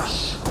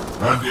ash,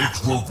 and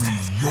it will be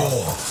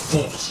your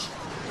fault.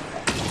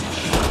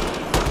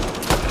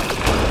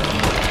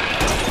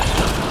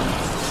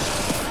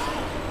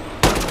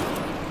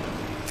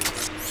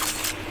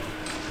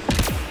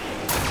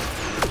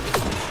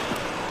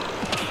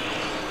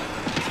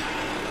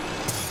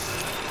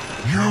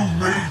 You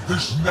made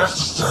this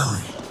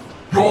necessary.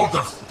 Your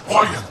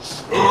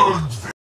defiance earned